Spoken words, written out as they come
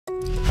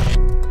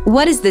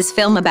What is this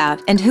film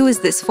about and who is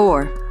this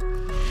for?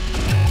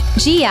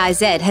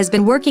 GIZ has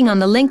been working on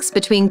the links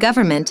between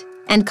government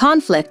and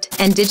conflict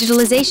and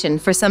digitalization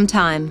for some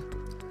time.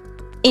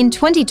 In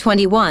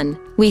 2021,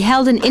 we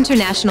held an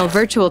international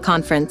virtual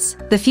conference,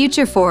 the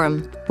Future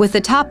Forum, with the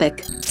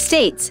topic,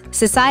 States,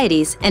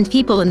 Societies, and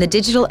People in the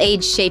Digital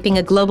Age Shaping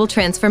a Global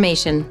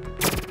Transformation.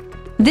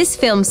 This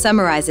film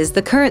summarizes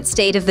the current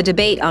state of the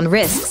debate on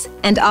risks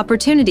and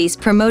opportunities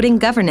promoting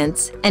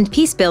governance and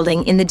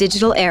peacebuilding in the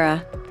digital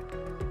era.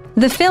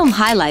 The film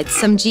highlights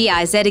some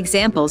GIZ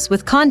examples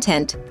with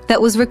content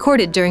that was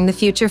recorded during the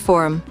Future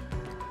Forum.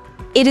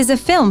 It is a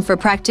film for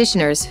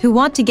practitioners who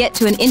want to get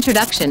to an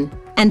introduction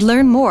and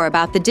learn more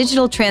about the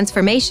digital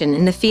transformation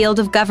in the field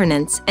of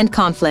governance and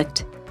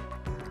conflict.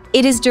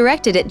 It is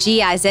directed at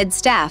GIZ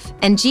staff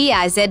and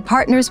GIZ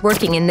partners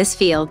working in this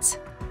fields.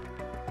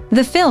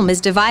 The film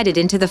is divided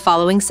into the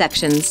following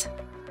sections.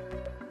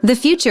 The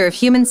future of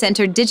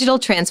human-centered digital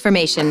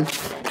transformation.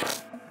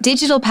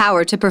 Digital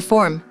power to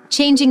perform,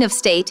 changing of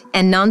state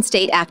and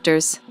non-state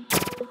actors.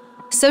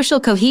 Social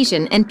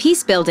cohesion and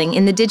peace-building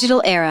in the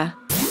digital era.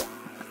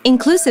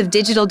 Inclusive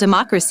digital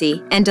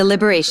democracy and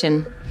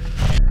deliberation.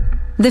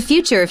 The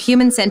future of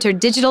human-centered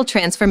digital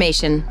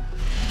transformation.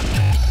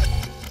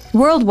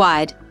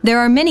 Worldwide, there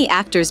are many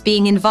actors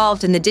being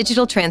involved in the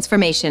digital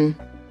transformation.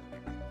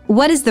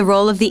 What is the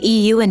role of the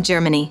EU and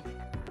Germany?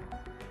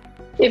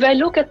 If I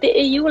look at the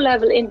EU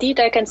level, indeed,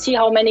 I can see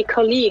how many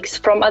colleagues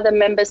from other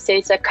member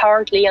states are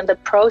currently in the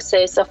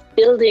process of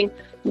building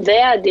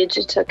their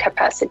digital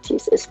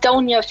capacities.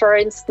 Estonia, for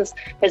instance,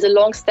 has a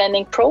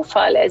long-standing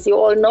profile, as you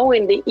all know,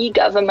 in the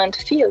e-government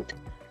field.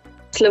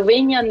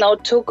 Slovenia now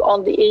took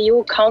on the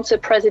EU Council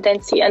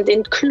presidency and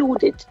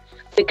included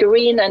the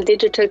green and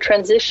digital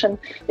transition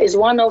as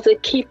one of the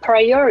key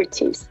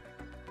priorities.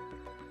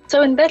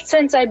 So in that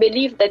sense, I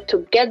believe that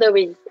together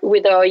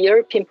with our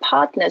European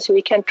partners,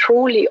 we can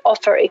truly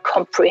offer a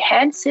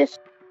comprehensive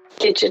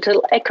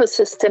digital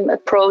ecosystem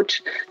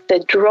approach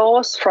that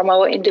draws from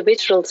our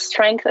individual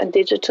strength and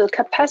digital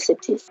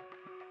capacities,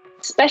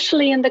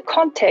 especially in the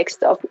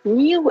context of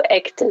new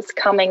actors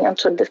coming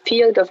into the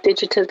field of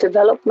digital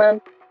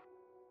development.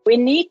 We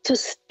need to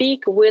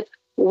speak with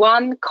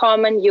one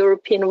common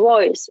European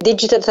voice.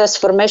 Digital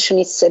transformation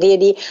is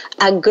really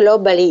a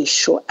global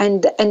issue,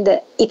 and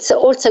it's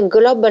also a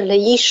global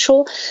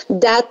issue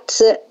that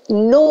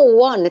no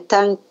one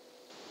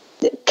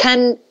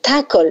can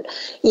tackle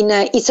in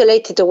an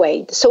isolated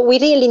way. So we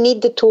really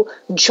need to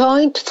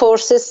join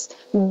forces,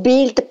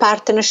 build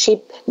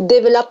partnership,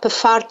 develop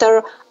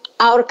further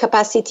our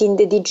capacity in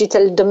the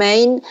digital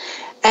domain.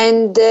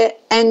 And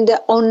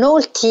on all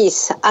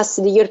this, as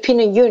the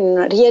European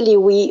Union, really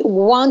we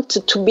want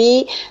to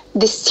be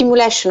the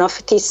stimulation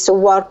of this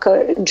work,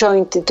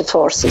 joint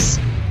forces.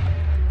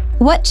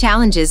 What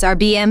challenges are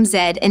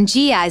BMZ and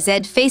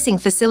GIZ facing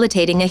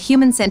facilitating a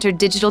human-centered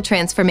digital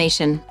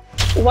transformation?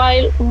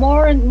 While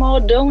more and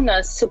more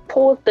donors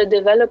support the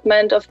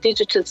development of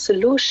digital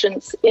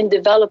solutions in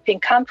developing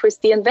countries,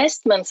 the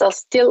investments are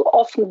still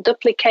often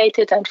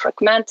duplicated and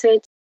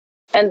fragmented,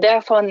 and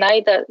therefore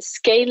neither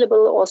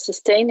scalable or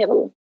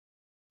sustainable.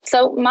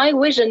 So my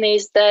vision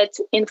is that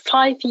in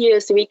 5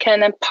 years we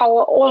can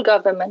empower all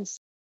governments,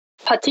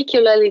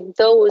 particularly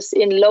those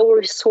in low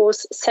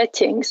resource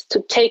settings,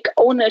 to take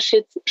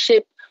ownership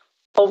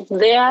of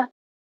their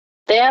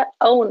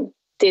own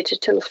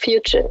digital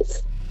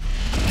futures.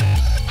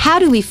 How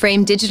do we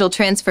frame digital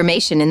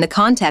transformation in the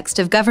context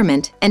of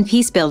government and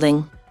peace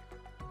building?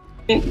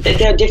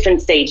 There are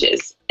different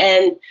stages,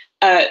 and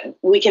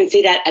we can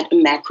see that at a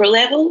macro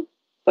level,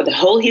 for the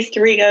whole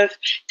history of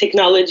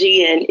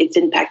technology and its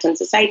impact on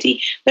society,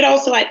 but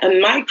also at a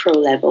micro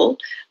level,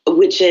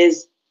 which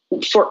is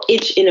for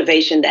each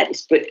innovation that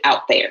is put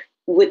out there.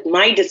 With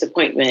my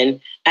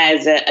disappointment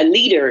as a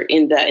leader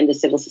in the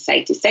civil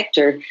society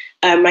sector,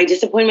 my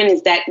disappointment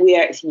is that we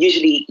are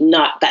usually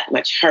not that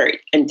much hurt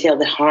until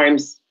the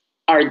harms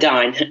are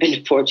done,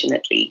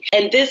 unfortunately.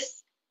 And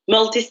this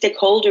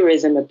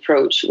multi-stakeholderism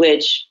approach,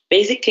 which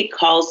basically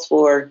calls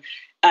for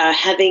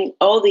having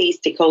all these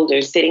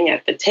stakeholders sitting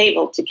at the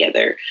table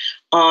together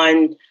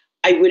on,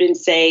 I wouldn't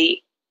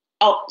say,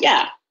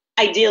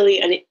 ideally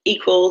an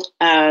equal,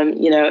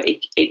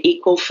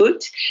 equal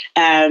foot,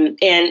 and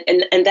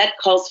that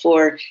calls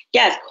for,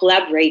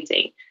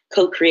 collaborating,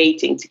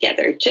 co-creating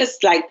together,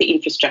 just like the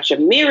infrastructure,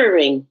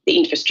 mirroring the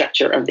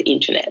infrastructure of the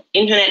internet.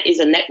 Internet is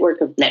a network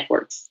of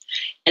networks.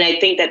 And I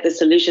think that the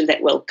solution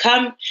that will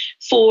come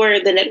for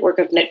the network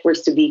of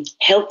networks to be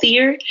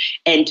healthier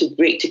and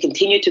to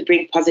continue to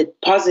bring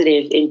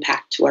positive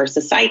impact to our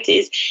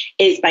societies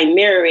is by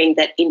mirroring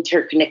that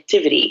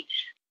interconnectivity.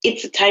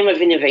 It's a time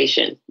of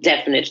innovation,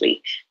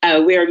 definitely.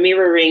 We are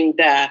mirroring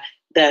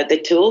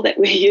the tool that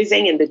we're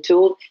using and the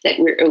tool that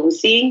we're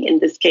overseeing, in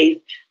this case,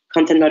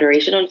 content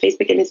moderation on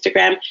Facebook and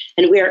Instagram,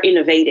 and we are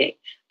innovating.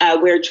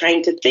 We're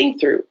trying to think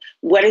through,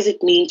 what does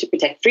it mean to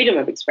protect freedom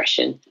of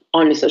expression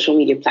on the social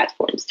media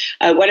platforms?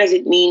 What does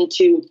it mean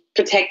to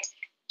protect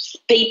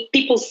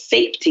people's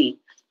safety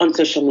on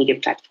social media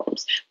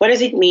platforms? What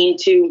does it mean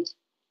to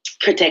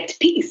protect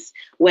peace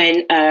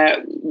when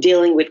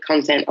dealing with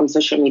content on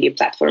social media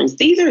platforms?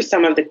 These are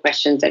some of the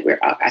questions that we're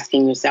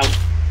asking yourself.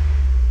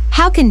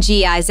 How can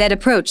GIZ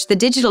approach the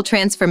digital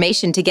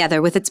transformation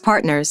together with its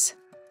partners?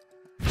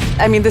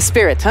 I mean, the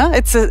spirit, huh?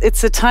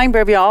 It's a time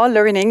where we are all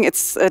learning.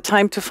 It's a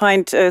time to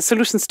find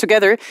solutions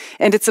together,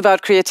 and it's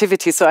about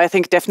creativity. So I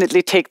think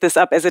definitely take this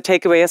up as a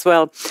takeaway as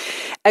well.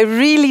 I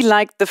really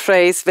like the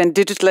phrase "when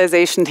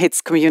digitalization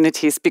hits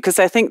communities," because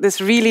I think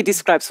this really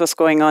describes what's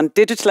going on.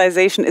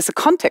 Digitalization is a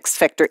context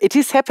factor. It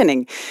is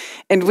happening,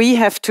 and we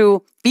have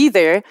to be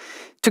there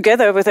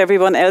together with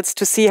everyone else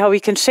to see how we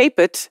can shape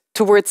it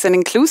towards an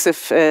inclusive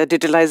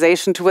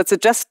digitalization, towards a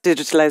just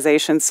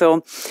digitalization.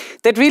 So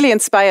that really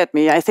inspired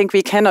me. I think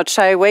we cannot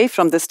shy away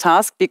from this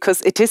task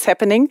because it is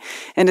happening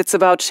and it's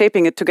about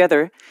shaping it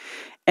together.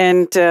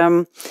 And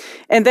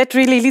that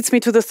really leads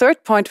me to the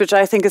third point, which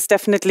I think is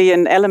definitely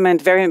an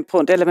element, very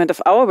important element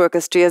of our work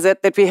as GIZ,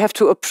 that we have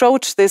to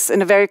approach this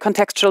in a very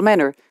contextual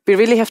manner. We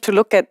really have to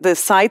look at the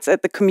sites,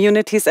 at the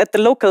communities, at the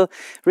local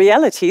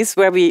realities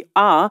where we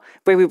are,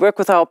 where we work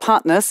with our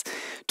partners,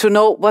 to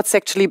know what's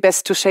actually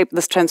best to shape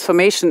this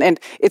transformation. And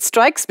it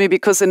strikes me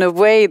because in a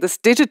way, this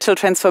digital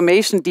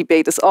transformation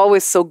debate is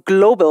always so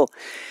global.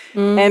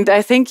 And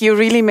I think you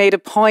really made a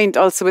point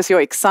also with your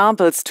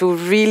examples to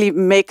really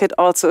make it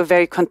also a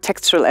very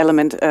contextual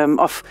element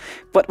of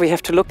what we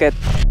have to look at.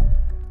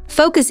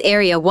 Focus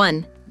Area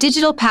 1,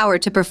 Digital Power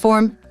to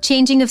Perform,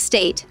 Changing of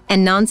State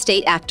and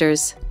Non-State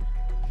Actors.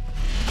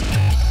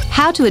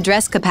 How to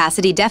address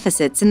capacity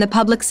deficits in the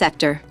public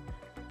sector.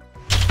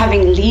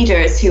 Having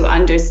leaders who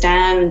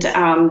understand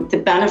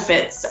the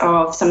benefits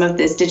of some of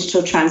this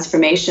digital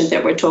transformation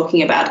that we're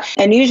talking about.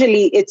 And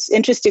usually it's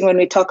interesting when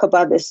we talk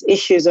about these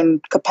issues on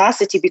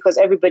capacity because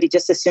everybody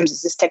just assumes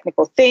it's this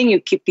technical thing.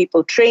 You keep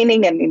people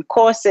training and in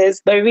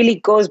courses, but it really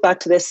goes back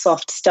to this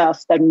soft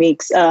stuff that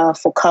makes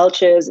for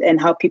cultures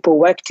and how people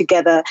work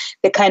together,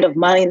 the kind of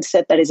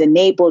mindset that is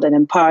enabled and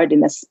empowered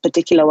in a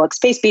particular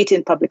workspace, be it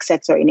in public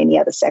sector or in any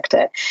other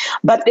sector.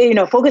 But,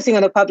 focusing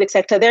on the public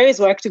sector, there is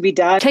work to be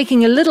done.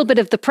 Taking a little bit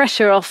of the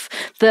pressure off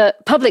the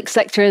public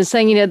sector and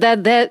saying,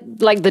 they're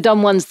like the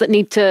dumb ones that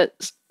need to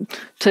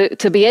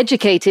be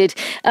educated.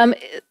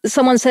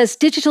 Someone says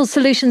digital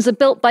solutions are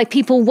built by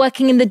people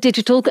working in the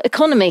digital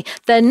economy.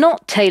 They're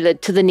not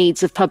tailored to the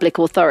needs of public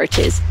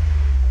authorities.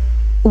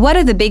 What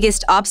are the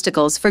biggest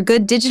obstacles for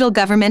good digital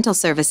governmental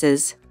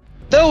services?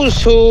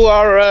 Those who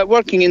are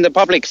working in the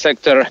public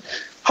sector,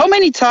 how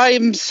many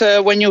times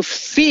when you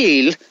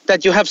feel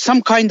that you have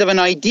some kind of an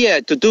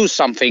idea to do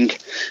something,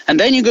 and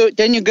then you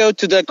go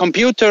to the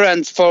computer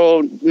and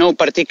for no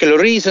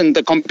particular reason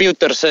the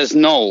computer says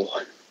no?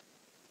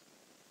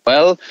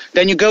 Well,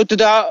 then you go to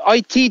the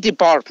IT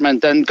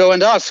department and go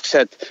and ask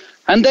it,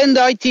 and then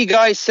the IT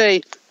guys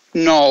say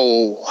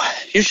no,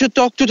 you should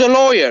talk to the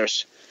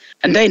lawyers,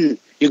 and then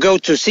you go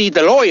to see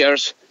the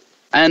lawyers,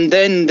 and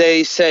then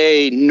they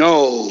say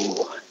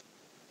no.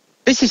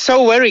 This is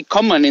so very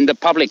common in the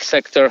public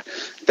sector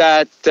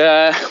that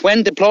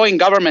when deploying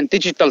government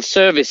digital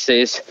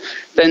services,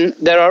 then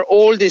there are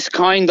all these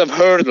kind of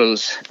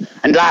hurdles.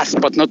 And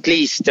last but not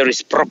least, there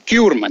is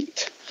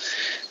procurement.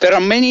 There are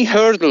many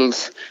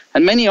hurdles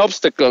and many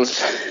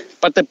obstacles,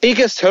 but the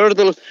biggest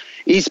hurdle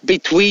is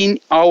between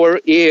our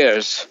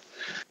ears.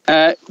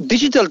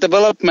 Digital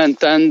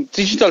development and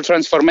digital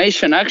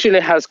transformation actually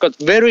has got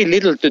very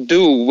little to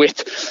do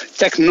with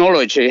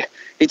technology.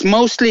 It's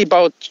mostly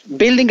about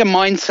building a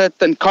mindset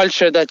and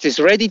culture that is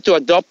ready to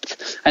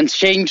adopt and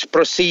change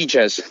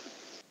procedures.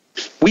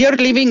 We are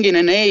living in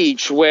an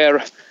age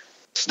where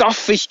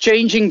stuff is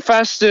changing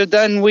faster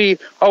than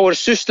our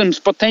systems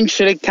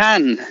potentially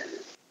can.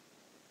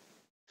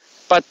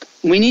 But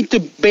we need to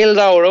build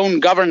our own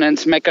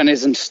governance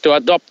mechanisms to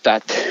adopt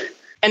that.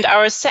 And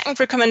our second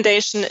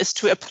recommendation is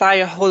to apply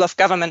a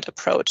whole-of-government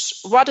approach.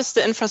 What does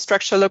the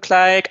infrastructure look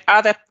like?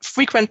 Are there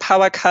frequent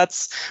power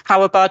cuts?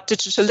 How about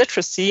digital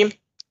literacy?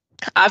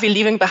 Are we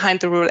leaving behind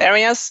the rural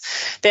areas?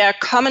 There are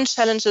common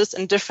challenges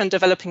in different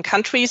developing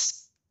countries,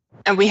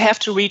 and we have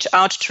to reach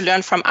out to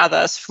learn from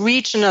others,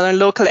 regional and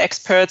local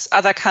experts,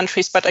 other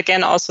countries, but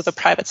again, also the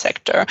private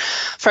sector.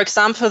 For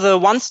example, the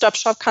one-stop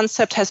shop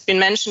concept has been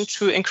mentioned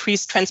to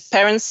increase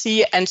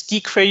transparency and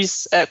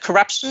decrease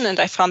corruption,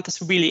 and I found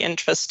this really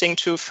interesting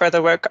to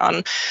further work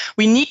on.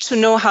 We need to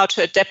know how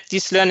to adapt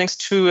these learnings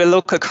to a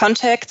local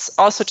context,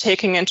 also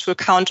taking into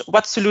account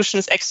what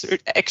solutions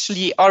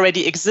actually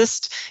already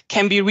exist,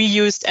 can be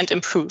reused and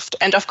improved.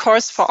 And of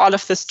course, for all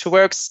of this to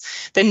work,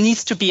 there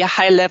needs to be a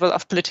high level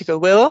of political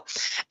will.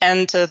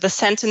 And the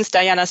sentence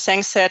Diana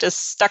Tseng said is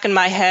stuck in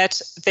my head: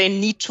 they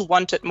need to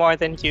want it more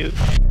than you.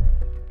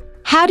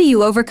 How do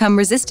you overcome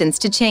resistance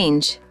to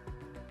change?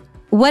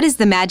 What is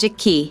the magic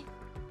key?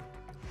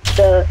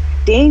 The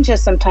danger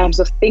sometimes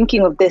of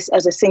thinking of this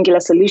as a singular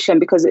solution,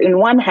 because in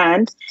one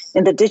hand,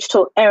 in the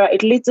digital era,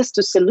 it leads us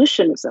to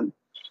solutionism,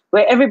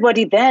 where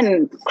everybody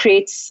then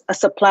creates a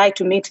supply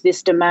to meet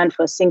this demand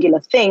for a singular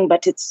thing,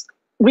 but it's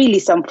really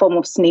some form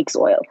of snake's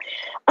oil.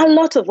 A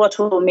lot of what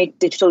will make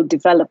digital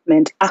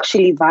development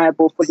actually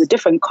viable for the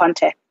different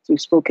contexts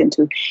we've spoken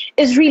to,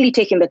 is really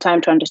taking the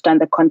time to understand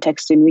the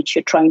context in which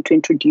you're trying to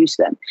introduce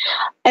them.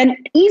 And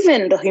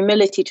even the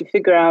humility to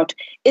figure out,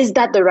 is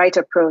that the right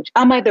approach?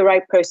 Am I the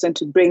right person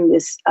to bring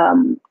this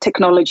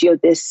technology or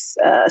this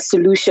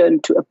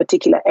solution to a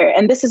particular area?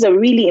 And this is a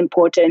really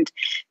important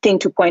thing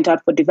to point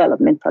out for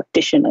development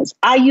practitioners.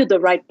 Are you the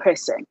right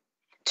person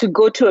to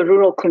go to a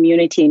rural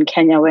community in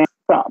Kenya where I'm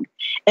from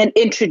and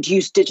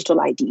introduce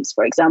digital IDs,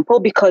 for example,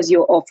 because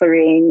you're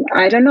offering,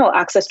 I don't know,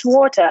 access to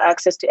water,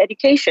 access to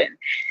education?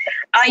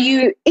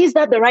 Is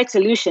that the right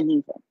solution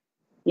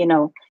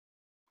even?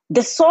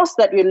 The source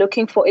that we're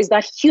looking for is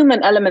that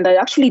human element that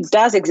actually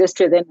does exist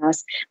within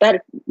us,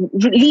 that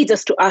leads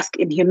us to ask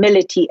in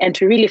humility and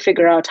to really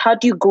figure out, how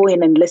do you go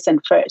in and listen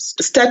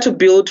first? Start to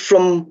build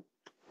from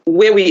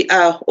where we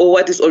are or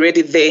what is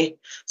already there.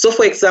 So,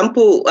 for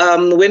example,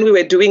 when we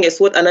were doing a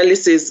SWOT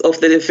analysis of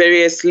the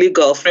various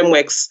legal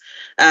frameworks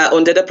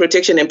on data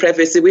protection and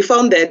privacy, we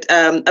found that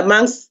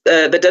amongst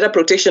the data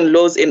protection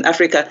laws in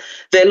Africa,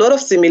 there are a lot of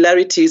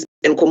similarities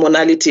and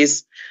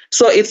commonalities.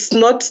 So it's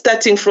not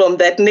starting from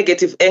that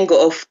negative angle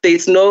of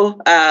there's no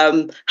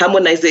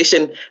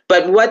harmonization,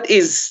 but what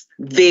is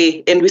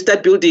there, and we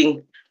start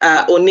building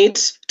on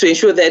it to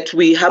ensure that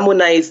we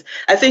harmonize.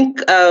 I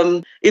think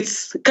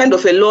it's kind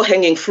of a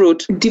low-hanging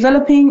fruit.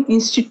 Developing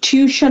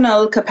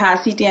institutional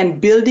capacity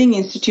and building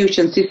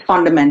institutions is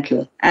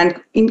fundamental,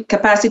 and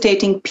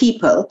incapacitating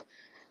people,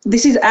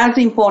 this is as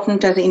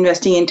important as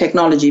investing in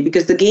technology,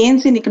 because the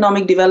gains in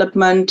economic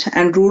development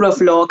and rule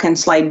of law can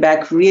slide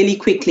back really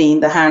quickly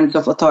in the hands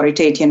of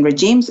authoritarian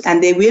regimes,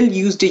 and they will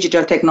use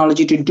digital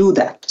technology to do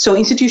that. So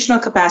institutional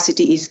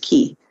capacity is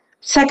key.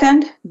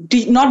 Second,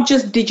 not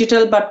just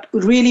digital, but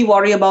really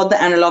worry about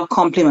the analog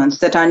complements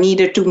that are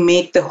needed to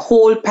make the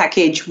whole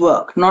package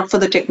work, not for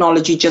the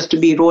technology just to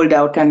be rolled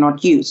out and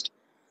not used.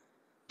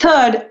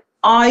 Third,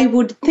 I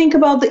would think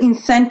about the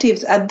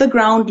incentives at the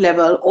ground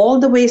level, all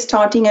the way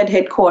starting at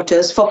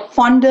headquarters, for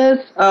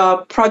funders,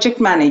 project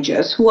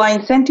managers who are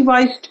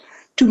incentivized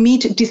to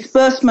meet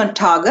disbursement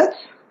targets,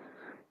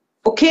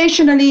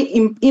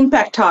 occasionally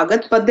impact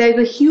targets, but there's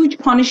a huge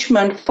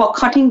punishment for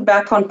cutting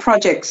back on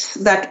projects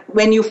that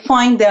when you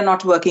find they're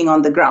not working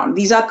on the ground.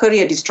 These are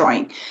career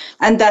destroying.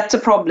 And that's a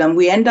problem.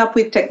 We end up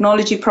with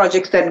technology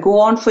projects that go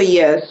on for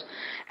years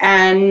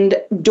and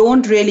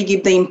don't really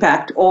give the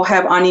impact or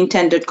have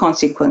unintended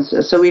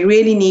consequences. So we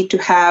really need to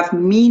have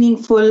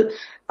meaningful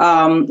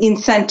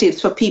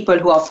incentives for people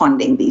who are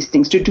funding these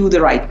things to do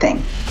the right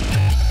thing.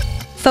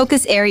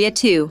 Focus Area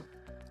 2.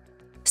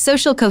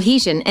 Social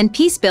cohesion and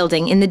peace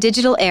building in the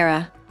digital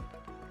era.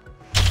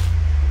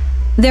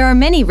 There are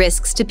many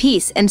risks to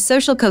peace and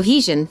social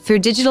cohesion through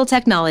digital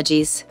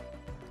technologies.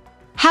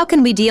 How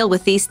can we deal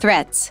with these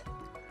threats?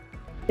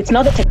 It's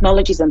not the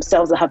technologies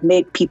themselves that have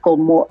made people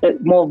more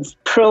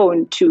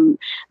prone to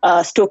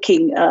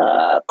stoking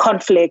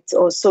conflict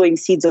or sowing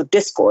seeds of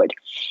discord.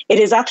 It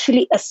is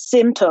actually a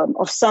symptom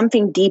of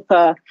something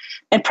deeper,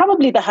 and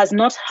probably that has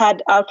not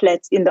had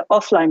outlets in the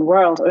offline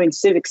world or in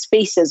civic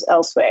spaces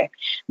elsewhere,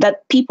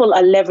 that people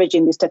are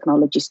leveraging these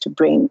technologies to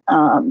bring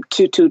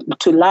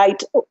to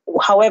light,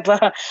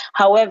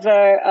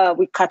 however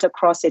we cut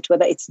across it,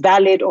 whether it's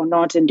valid or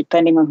not, and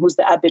depending on who's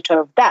the arbiter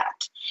of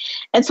that.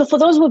 And so for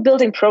those who are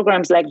building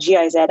programs like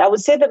GIZ, I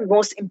would say the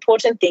most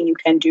important thing you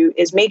can do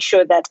is make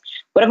sure that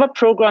whatever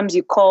programs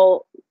you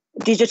call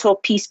digital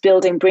peace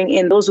building bring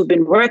in those who've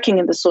been working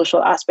in the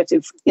social aspects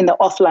in the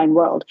offline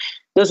world,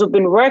 those who've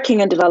been working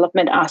in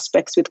development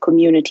aspects with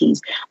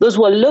communities, those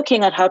who are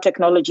looking at how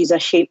technologies are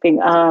shaping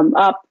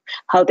up,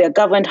 how they're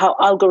governed, how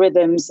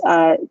algorithms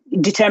are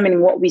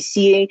determining what we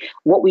see,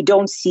 what we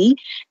don't see,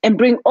 and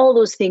bring all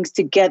those things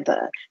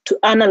together to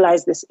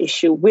analyze this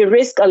issue. We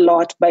risk a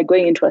lot by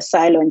going into a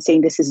silo and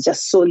saying this is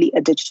just solely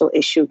a digital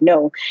issue.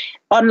 No.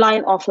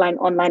 Online, offline,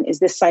 online is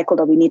this cycle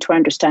that we need to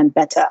understand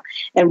better.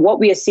 And what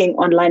we are seeing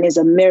online is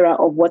a mirror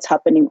of what's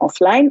happening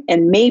offline.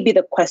 And maybe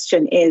the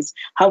question is,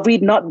 have we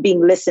not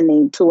been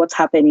listening to what's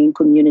happening in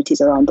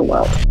communities around the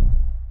world?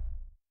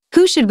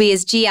 Who should we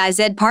as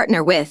GIZ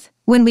partner with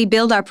when we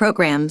build our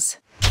programs?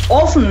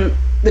 Often,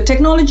 the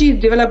technology is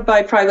developed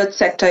by private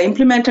sector,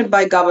 implemented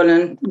by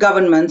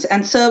governments,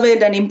 and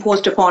surveyed and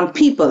imposed upon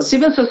people.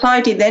 Civil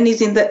society then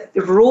is in the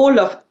role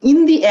of,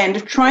 in the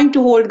end, trying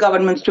to hold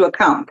governments to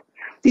account.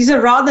 These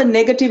are rather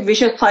negative,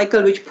 vicious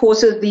cycle which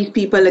forces these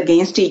people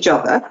against each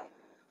other.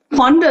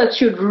 Funders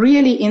should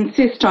really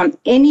insist on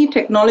any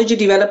technology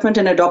development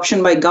and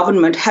adoption by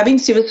government having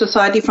civil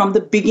society from the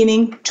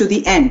beginning to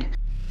the end.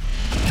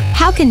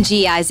 How can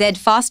GIZ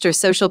foster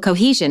social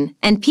cohesion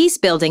and peace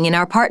building in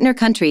our partner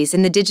countries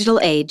in the digital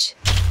age?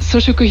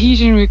 Social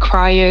cohesion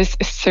requires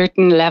a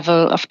certain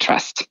level of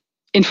trust.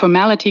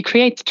 Informality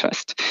creates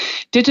trust.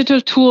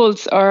 Digital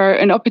tools are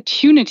an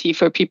opportunity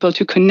for people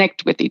to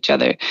connect with each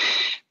other.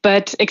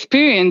 But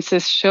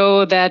experiences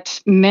show that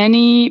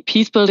many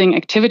peace-building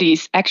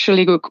activities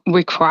actually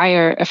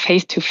require a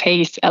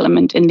face-to-face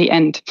element in the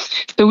end.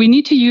 So we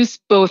need to use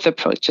both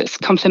approaches,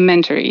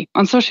 complementary.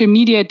 On social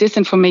media,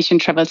 disinformation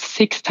travels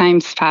 6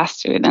 times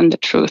faster than the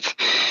truth.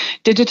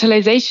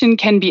 Digitalization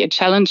can be a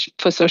challenge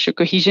for social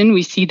cohesion.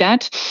 We see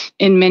that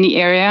in many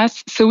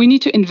areas. So we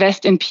need to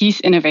invest in peace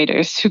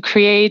innovators who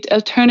create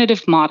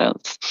alternative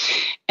models.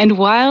 And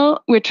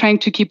while we're trying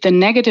to keep the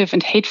negative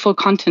and hateful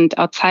content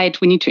outside,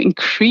 we need to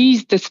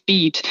increase the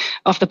speed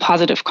of the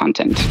positive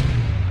content.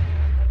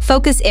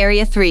 Focus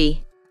Area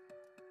 3: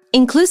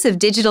 Inclusive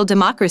Digital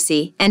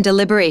Democracy and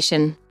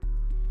Deliberation.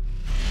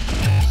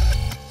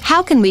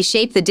 How can we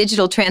shape the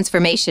digital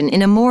transformation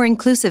in a more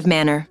inclusive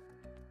manner?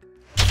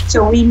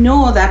 So we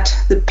know that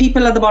the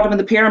people at the bottom of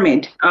the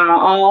pyramid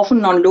are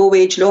often on low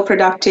wage, low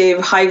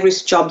productive, high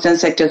risk jobs and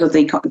sectors of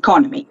the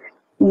economy.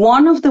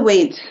 One of the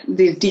ways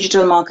these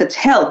digital markets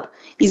help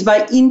is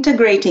by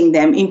integrating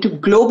them into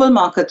global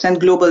markets and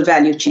global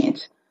value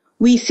chains.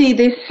 We see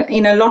this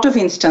in a lot of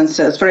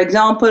instances. For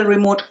example,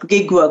 remote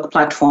gig work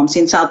platforms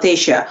in South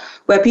Asia,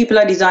 where people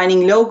are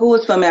designing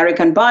logos for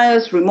American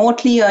buyers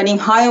remotely, earning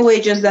higher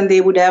wages than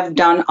they would have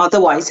done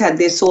otherwise had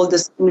they sold the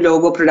same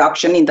logo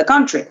production in the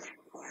country.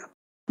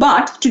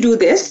 But to do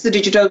this, the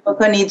digital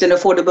worker needs an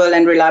affordable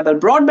and reliable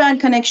broadband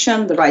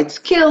connection, the right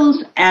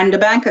skills, and a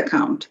bank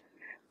account.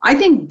 I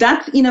think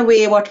that's in a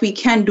way what we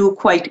can do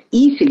quite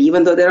easily,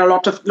 even though there are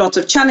lots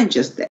of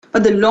challenges there.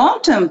 But the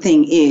long-term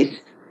thing is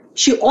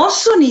she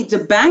also needs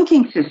a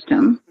banking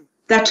system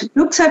that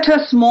looks at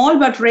her small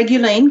but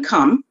regular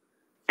income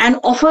and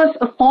offers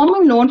a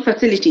formal loan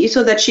facility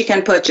so that she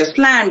can purchase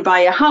land, buy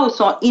a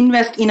house, or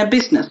invest in a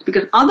business.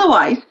 Because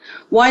otherwise,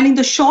 while in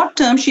the short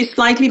term, she's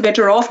slightly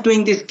better off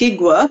doing this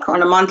gig work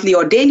on a monthly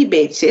or daily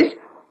basis,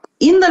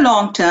 in the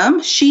long term,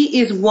 she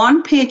is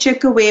one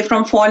paycheck away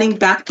from falling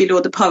back below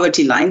the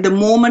poverty line the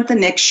moment the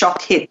next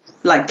shock hits,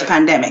 like the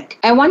pandemic.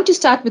 I want to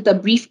start with a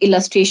brief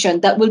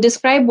illustration that will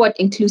describe what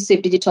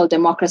inclusive digital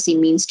democracy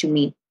means to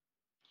me.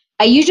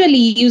 I usually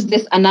use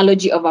this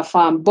analogy of a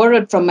farm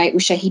borrowed from my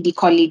Ushahidi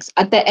colleagues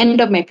at the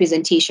end of my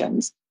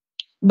presentations.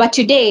 But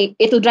today,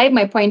 it'll drive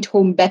my point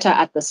home better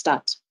at the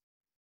start.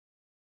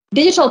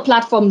 Digital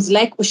platforms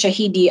like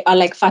Ushahidi are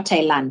like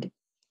fertile land.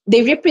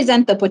 They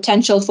represent the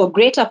potential for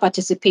greater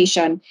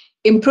participation,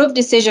 improved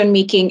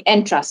decision-making,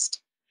 and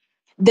trust.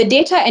 The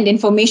data and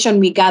information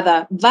we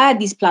gather via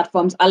these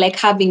platforms are like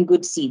having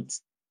good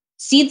seeds.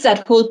 Seeds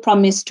that hold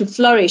promise to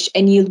flourish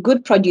and yield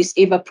good produce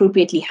if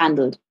appropriately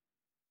handled.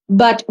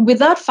 But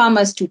without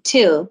farmers to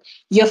till,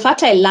 your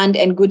fertile land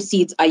and good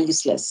seeds are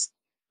useless.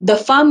 The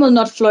farm will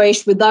not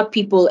flourish without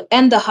people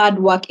and the hard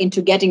work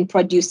into getting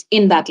produce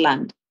in that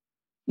land.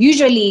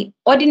 Usually,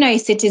 ordinary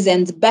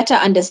citizens better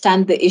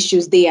understand the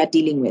issues they are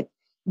dealing with.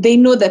 They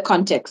know the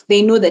context,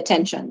 they know the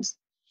tensions.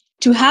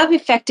 To have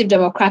effective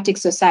democratic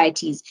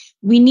societies,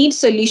 we need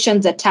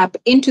solutions that tap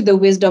into the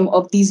wisdom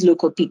of these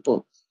local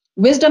people.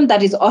 Wisdom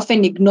that is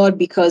often ignored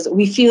because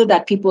we feel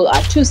that people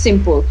are too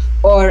simple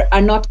or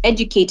are not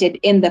educated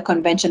in the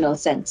conventional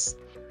sense.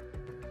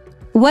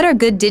 What are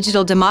good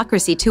digital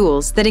democracy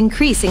tools that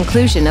increase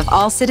inclusion of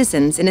all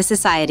citizens in a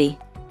society?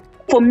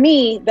 For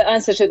me, the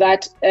answer to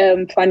that,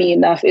 funny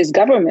enough, is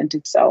government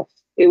itself.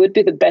 It would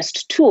be the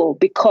best tool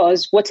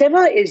because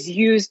whatever is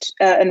used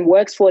and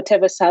works for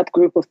whatever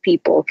subgroup of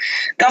people,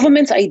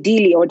 governments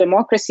ideally, or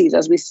democracies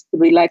as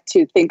we like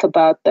to think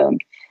about them,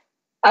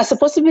 are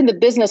supposed to be in the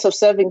business of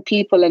serving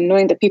people and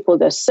knowing the people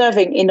they're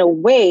serving in a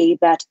way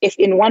that if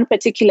in one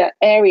particular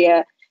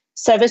area,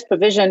 service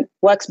provision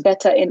works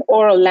better in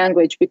oral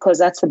language because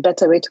that's a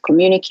better way to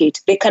communicate.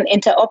 They can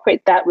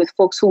interoperate that with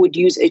folks who would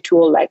use a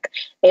tool like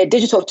a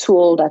digital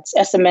tool that's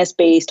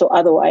SMS-based or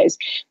otherwise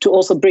to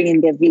also bring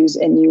in their views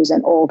and news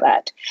and all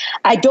that.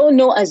 I don't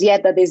know as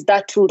yet that there's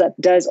that tool that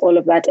does all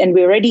of that. And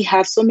we already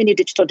have so many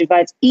digital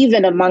divides,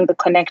 even among the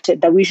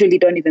connected, that we usually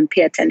don't even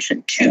pay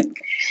attention to.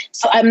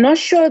 So I'm not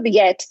sure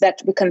yet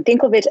that we can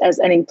think of it as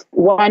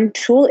one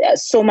tool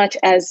so much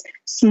as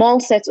small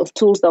sets of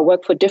tools that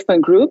work for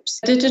different groups.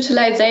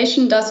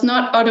 Digitalization does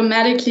not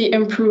automatically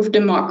improve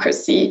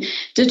democracy.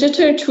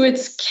 Digital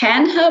tools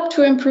can help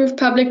to improve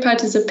public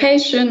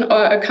participation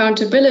or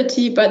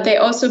accountability, but they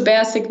also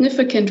bear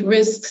significant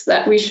risks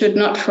that we should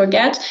not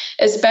forget,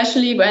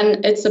 especially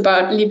when it's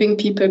about leaving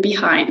people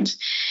behind.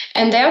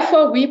 And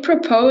therefore, we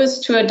propose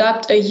to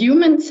adopt a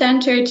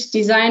human-centered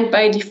design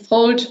by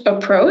default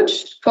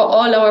approach for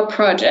all our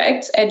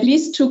projects, at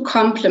least to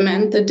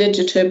complement the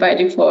digital by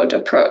default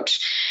approach.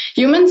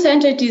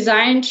 Human-centered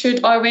design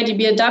should already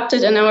be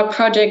adopted in our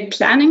project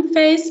planning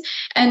phase.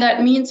 And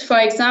that means, for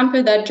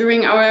example, that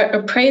during our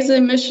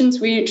appraisal missions,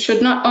 we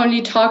should not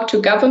only talk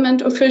to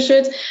government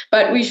officials,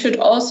 but we should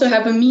also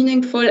have a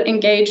meaningful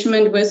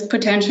engagement with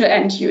potential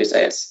end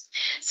users.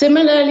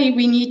 Similarly,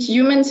 we need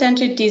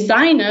human-centered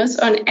designers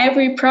on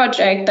every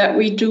project that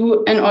we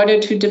do in order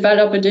to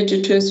develop a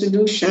digital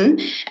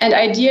solution. And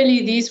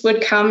ideally, these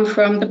would come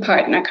from the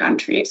partner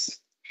countries.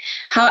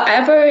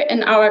 However,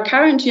 in our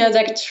current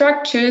GIZ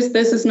structures,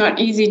 this is not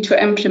easy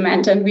to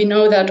implement, and we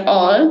know that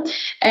all.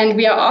 And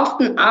we are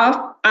often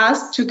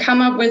asked to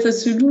come up with a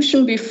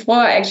solution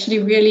before actually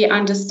really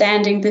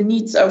understanding the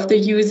needs of the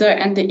user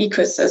and the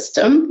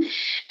ecosystem.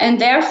 And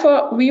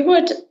therefore, we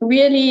would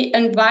really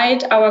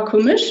invite our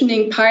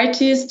commissioning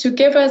parties to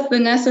give us the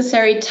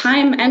necessary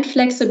time and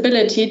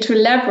flexibility to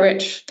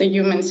leverage the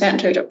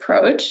human-centered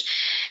approach.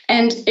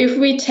 And if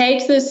we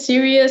take this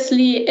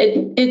seriously,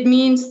 it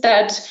means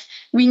that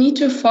we need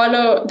to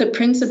follow the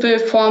principle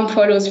form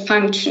follows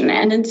function.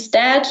 And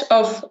instead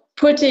of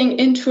putting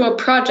into a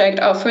project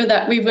offer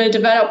that we will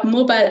develop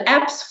mobile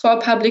apps for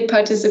public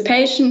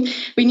participation,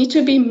 we need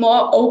to be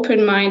more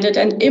open-minded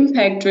and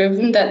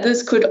impact-driven that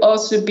this could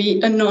also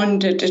be a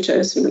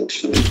non-digital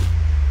solution.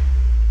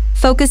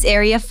 Focus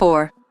Area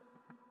 4.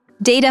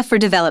 Data for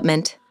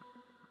development.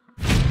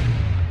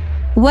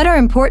 What are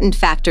important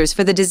factors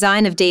for the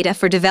design of data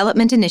for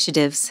development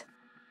initiatives?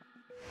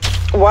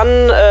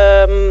 One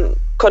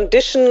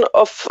condition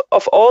of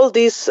all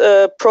these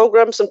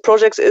programs and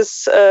projects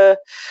is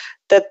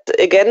that,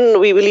 again,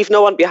 we will leave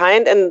no one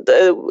behind. And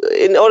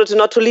in order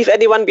not to leave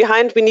anyone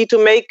behind, we need to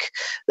make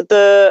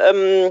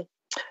the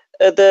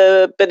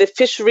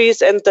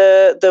beneficiaries and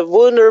the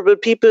vulnerable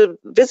people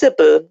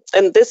visible.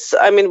 And this,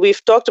 I mean,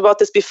 we've talked about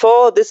this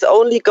before, this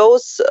only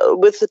goes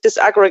with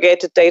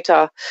disaggregated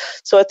data.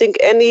 So I think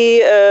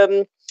any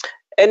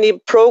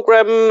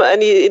program,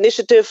 any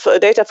initiative,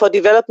 data for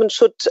development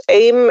should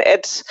aim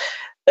at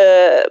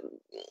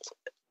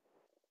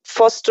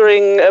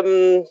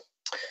fostering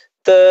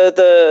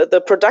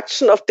the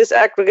production of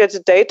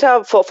disaggregated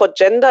data for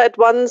gender at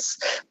once,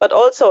 but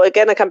also,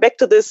 again, I come back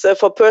to this,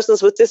 for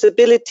persons with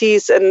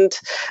disabilities and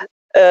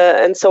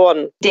so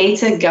on.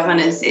 Data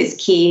governance is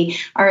key.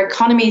 Our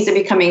economies are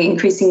becoming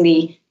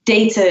increasingly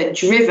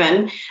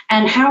data-driven,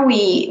 and how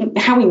we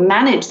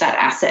manage that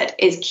asset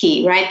is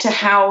key, right? To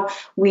how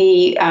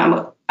we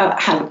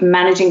have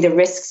managing the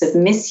risks of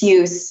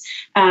misuse,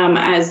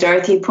 as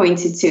Dorothy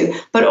pointed to,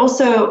 but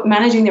also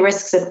managing the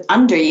risks of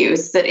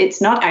underuse, that it's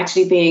not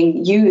actually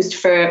being used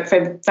for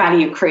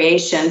value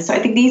creation. So I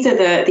think these are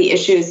the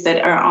issues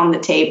that are on the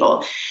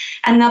table.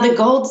 And now the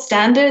gold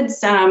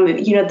standards,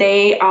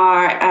 they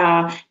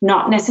are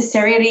not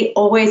necessarily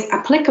always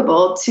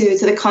applicable to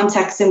the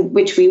context in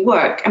which we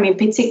work. I mean,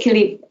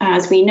 particularly,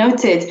 as we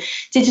noted,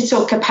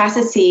 digital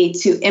capacity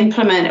to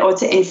implement or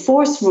to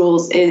enforce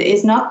rules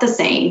is not the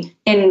same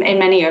in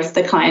many of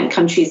the client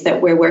countries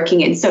that we're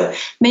working in. So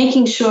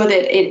making sure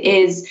that it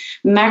is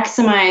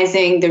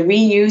maximizing the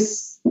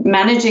reuse,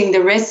 managing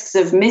the risks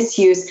of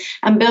misuse,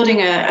 and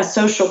building a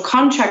social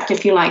contract,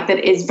 if you like, that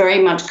is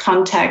very much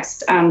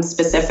context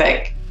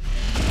specific.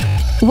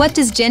 What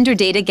does gender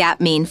data gap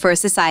mean for a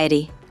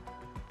society?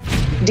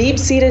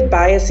 Deep-seated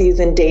biases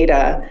in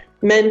data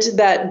meant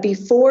that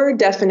before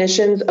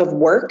definitions of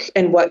work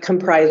and what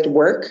comprised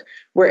work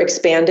were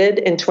expanded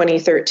in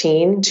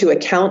 2013 to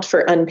account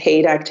for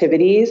unpaid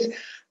activities,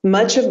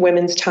 much of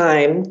women's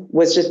time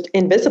was just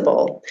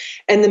invisible.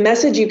 And the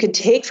message you could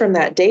take from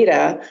that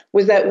data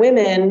was that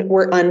women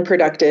were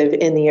unproductive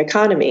in the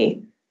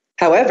economy.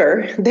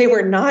 However, they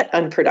were not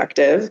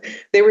unproductive.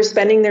 They were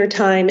spending their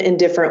time in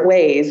different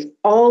ways,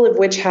 all of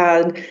which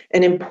had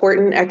an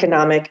important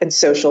economic and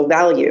social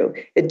value.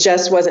 It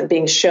just wasn't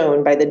being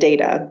shown by the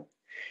data.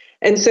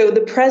 And so the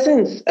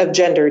presence of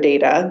gender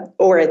data,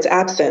 or its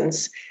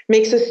absence,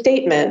 makes a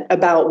statement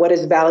about what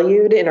is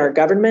valued in our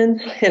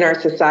governments, in our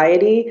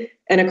society,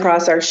 and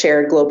across our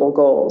shared global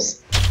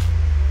goals.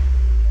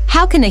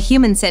 How can a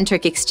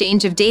human-centric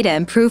exchange of data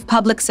improve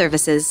public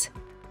services?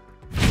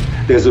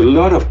 There's a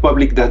lot of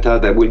public data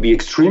that will be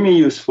extremely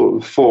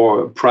useful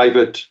for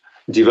private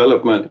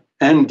development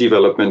and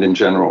development in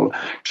general,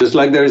 just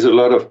like there is a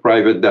lot of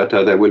private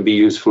data that will be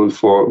useful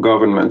for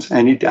governments,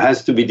 and it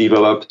has to be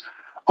developed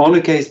on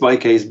a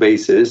case-by-case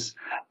basis.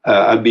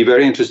 I'd be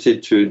very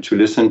interested to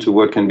listen to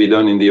what can be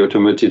done in the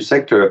automotive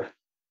sector,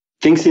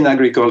 things in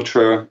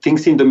agriculture,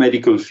 things in the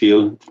medical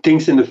field,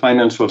 things in the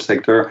financial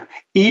sector.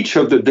 Each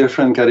of the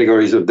different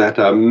categories of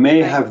data may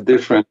have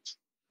different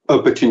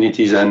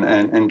opportunities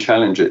and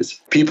challenges.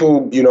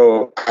 People,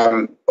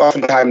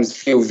 oftentimes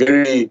feel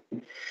very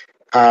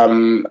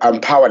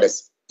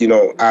powerless.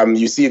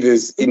 You see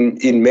this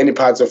in many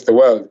parts of the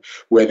world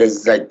where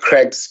there's like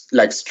cracked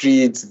like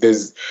streets,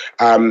 there's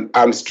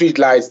street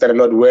lights that are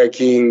not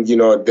working,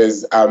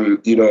 there's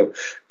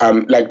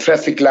like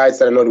traffic lights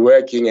that are not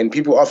working, and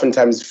people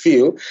oftentimes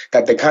feel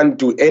that they can't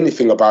do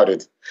anything about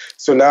it.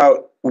 So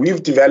now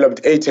we've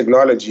developed a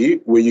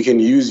technology where you can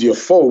use your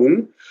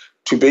phone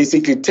to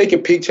basically take a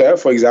picture,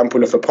 for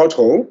example, of a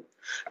pothole,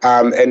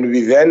 and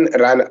we then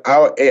run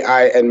our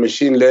AI and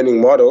machine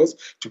learning models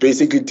to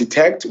basically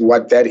detect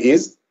what that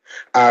is.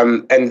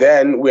 And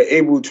then we're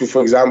able to,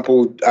 for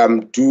example,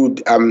 do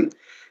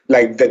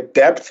like the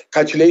depth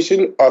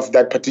calculation of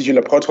that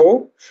particular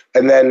pothole.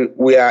 And then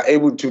we are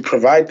able to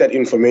provide that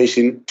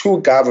information to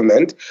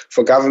government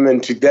for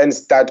government to then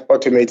start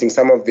automating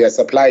some of their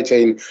supply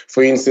chain.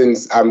 For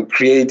instance,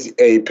 create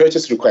a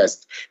purchase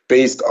request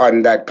based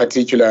on that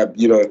particular,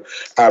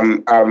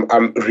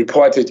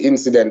 reported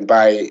incident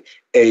by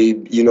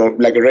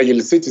like a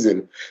regular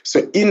citizen.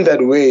 So in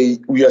that way,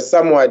 we are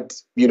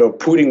somewhat,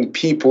 putting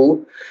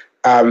people,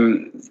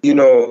 in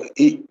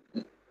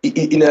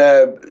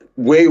a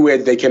way where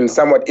they can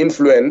somewhat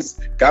influence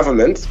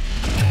government.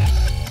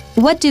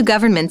 What do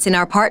governments in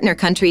our partner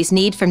countries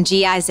need from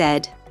GIZ?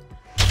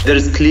 There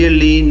is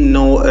clearly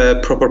no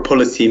proper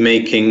policy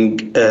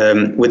making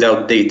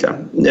without data,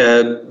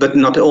 but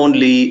not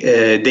only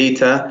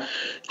data,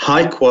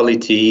 high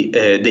quality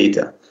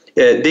data.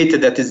 Data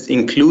that is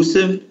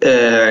inclusive,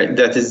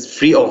 that is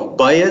free of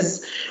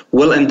bias,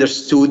 well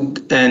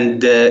understood,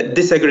 and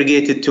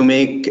disaggregated to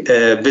make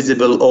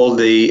visible all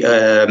the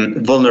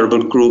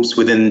vulnerable groups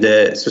within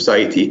the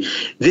society.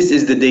 This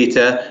is the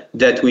data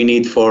that we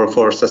need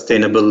for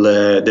sustainable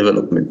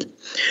development.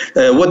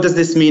 What does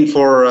this mean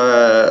for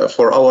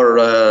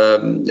our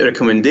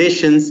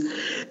recommendations?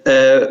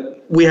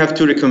 We have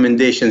two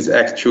recommendations,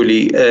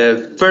 actually.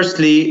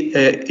 Firstly,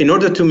 in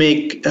order to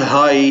make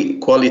high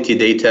quality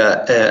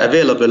data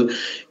available,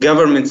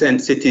 governments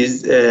and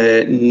cities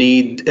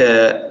need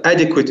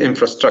adequate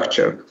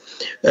infrastructure,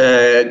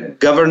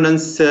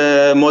 governance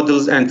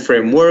models and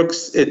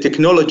frameworks,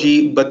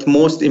 technology, but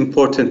most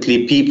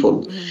importantly,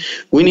 people.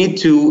 We need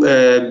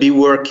to be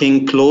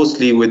working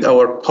closely with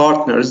our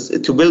partners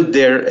to build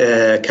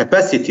their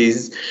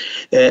capacities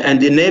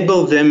and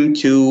enable them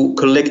to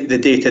collect the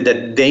data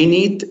that they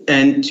need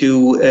and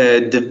to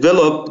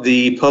develop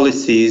the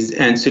policies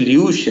and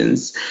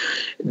solutions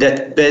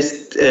that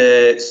best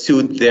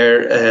suit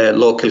their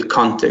local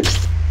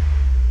context.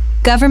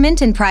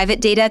 Government and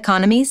private data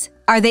economies,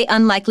 are they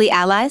unlikely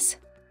allies?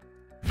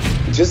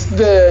 Just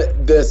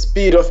the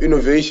speed of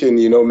innovation,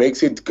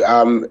 makes it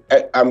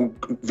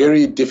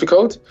very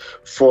difficult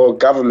for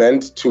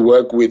government to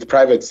work with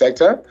private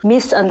sector.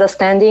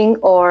 Misunderstanding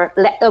or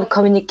lack of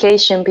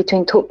communication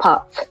between two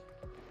parts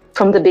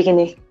from the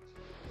beginning.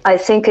 I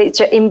think it's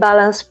an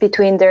imbalance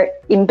between the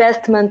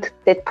investment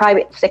that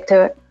private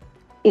sector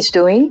is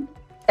doing,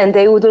 and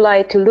they would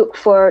like to look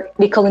for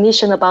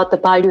recognition about the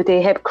value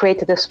they have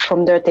created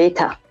from their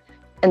data.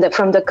 And that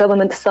from the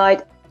government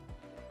side,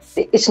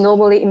 it's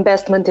normally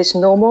investment is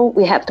normal,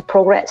 we have to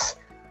progress,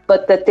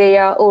 but that they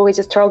are always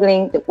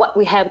struggling what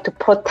we have to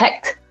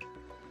protect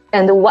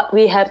and what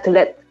we have to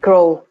let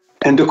grow.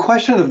 And the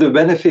question of the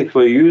benefit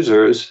for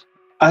users,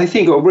 I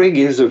think Aubrey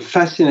gives a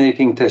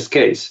fascinating test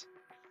case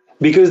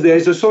because there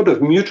is a sort of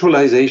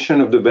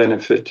mutualization of the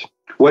benefit.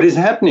 What is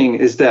happening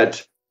is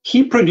that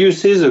he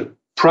produces a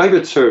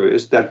private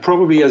service that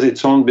probably has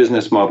its own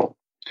business model.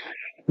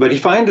 But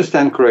if I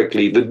understand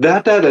correctly, the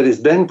data that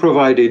is then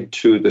provided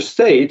to the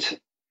state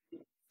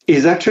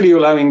is actually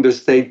allowing the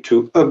state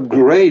to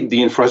upgrade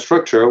the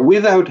infrastructure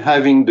without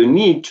having the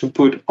need to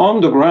put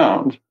on the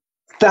ground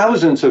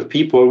thousands of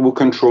people who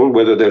control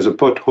whether there's a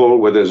pothole,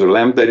 whether there's a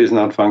lamp that is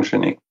not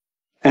functioning.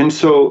 And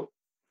so,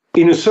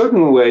 in a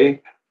certain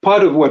way,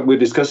 part of what we're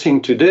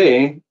discussing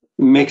today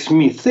makes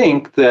me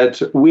think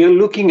that we're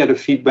looking at a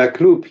feedback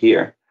loop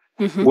here,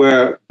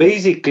 where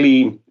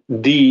basically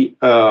the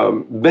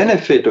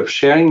benefit of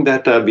sharing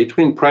data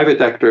between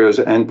private actors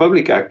and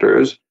public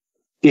actors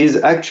is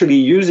actually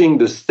using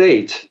the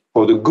state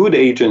or the good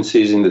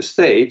agencies in the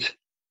state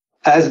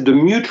as the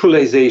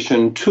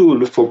mutualization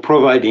tool for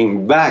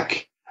providing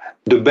back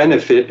the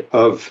benefit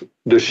of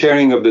the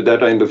sharing of the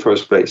data in the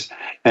first place.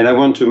 And I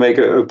want to make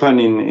a pun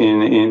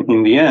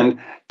in the end.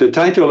 The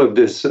title of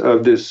this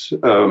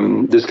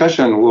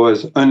discussion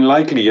was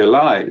Unlikely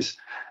Allies.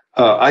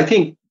 I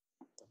think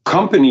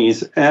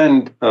companies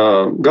and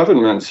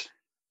governments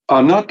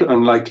are not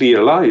unlikely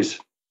allies.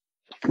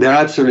 They're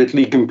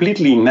absolutely,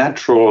 completely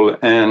natural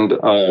and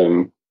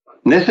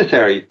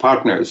necessary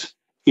partners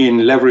in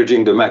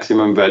leveraging the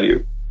maximum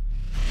value.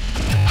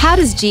 How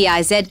does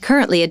GIZ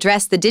currently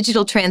address the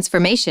digital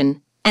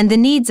transformation and the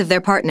needs of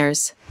their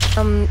partners?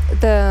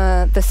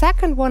 The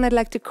second one I'd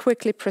like to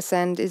quickly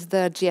present is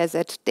the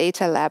GIZ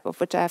Data Lab, of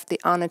which I have the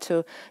honor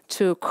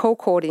to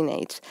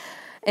co-coordinate.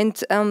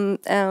 And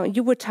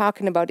you were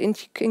talking about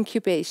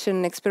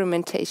incubation,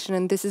 experimentation,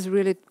 and this is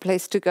really the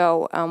place to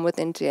go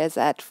within GIZ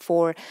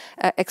for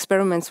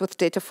experiments with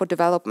data for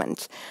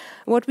development.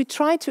 What we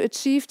try to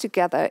achieve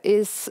together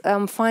is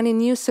finding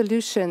new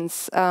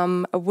solutions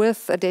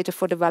with data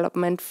for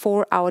development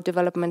for our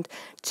development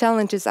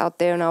challenges out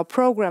there in our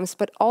programs,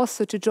 but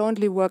also to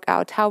jointly work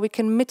out how we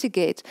can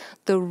mitigate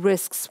the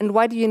risks. And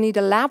why do you need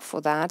a lab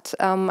for that?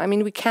 I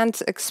mean, we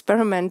can't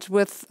experiment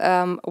with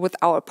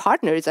our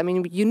partners. I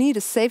mean, you need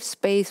a safe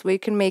space where you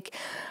can make,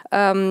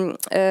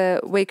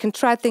 where you can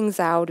try things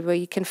out, where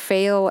you can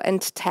fail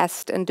and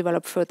test and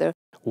develop further.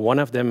 One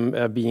of them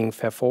being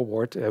Fair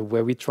Forward,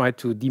 where we try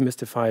to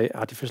demystify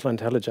artificial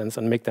intelligence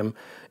and make them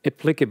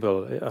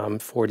applicable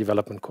for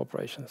development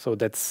cooperation. So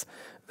that's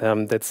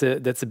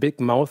a big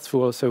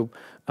mouthful. So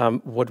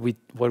what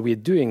we're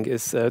doing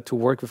is to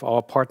work with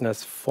our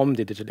partners from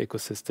the digital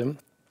ecosystem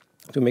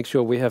to make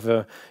sure we have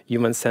a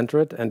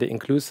human-centered and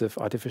inclusive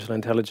artificial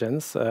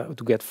intelligence,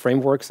 to get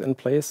frameworks in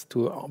place,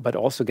 but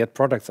also get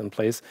products in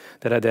place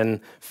that are then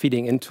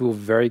feeding into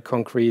very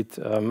concrete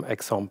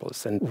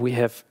examples. And we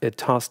have a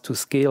task to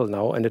scale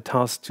now, and a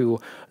task to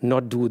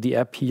not do the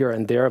app here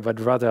and there, but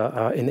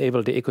rather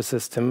enable the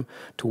ecosystem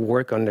to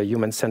work on a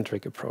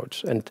human-centric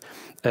approach. And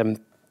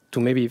to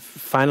maybe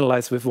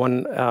finalize with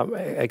one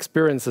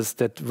experiences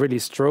that really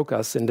struck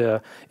us in the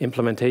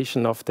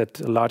implementation of that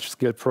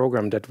large-scale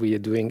program that we are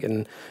doing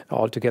in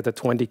altogether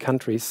 20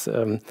 countries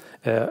in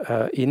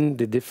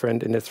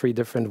the 3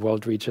 different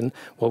world regions.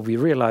 What we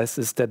realized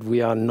is that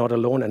we are not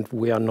alone and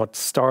we are not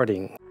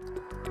starting.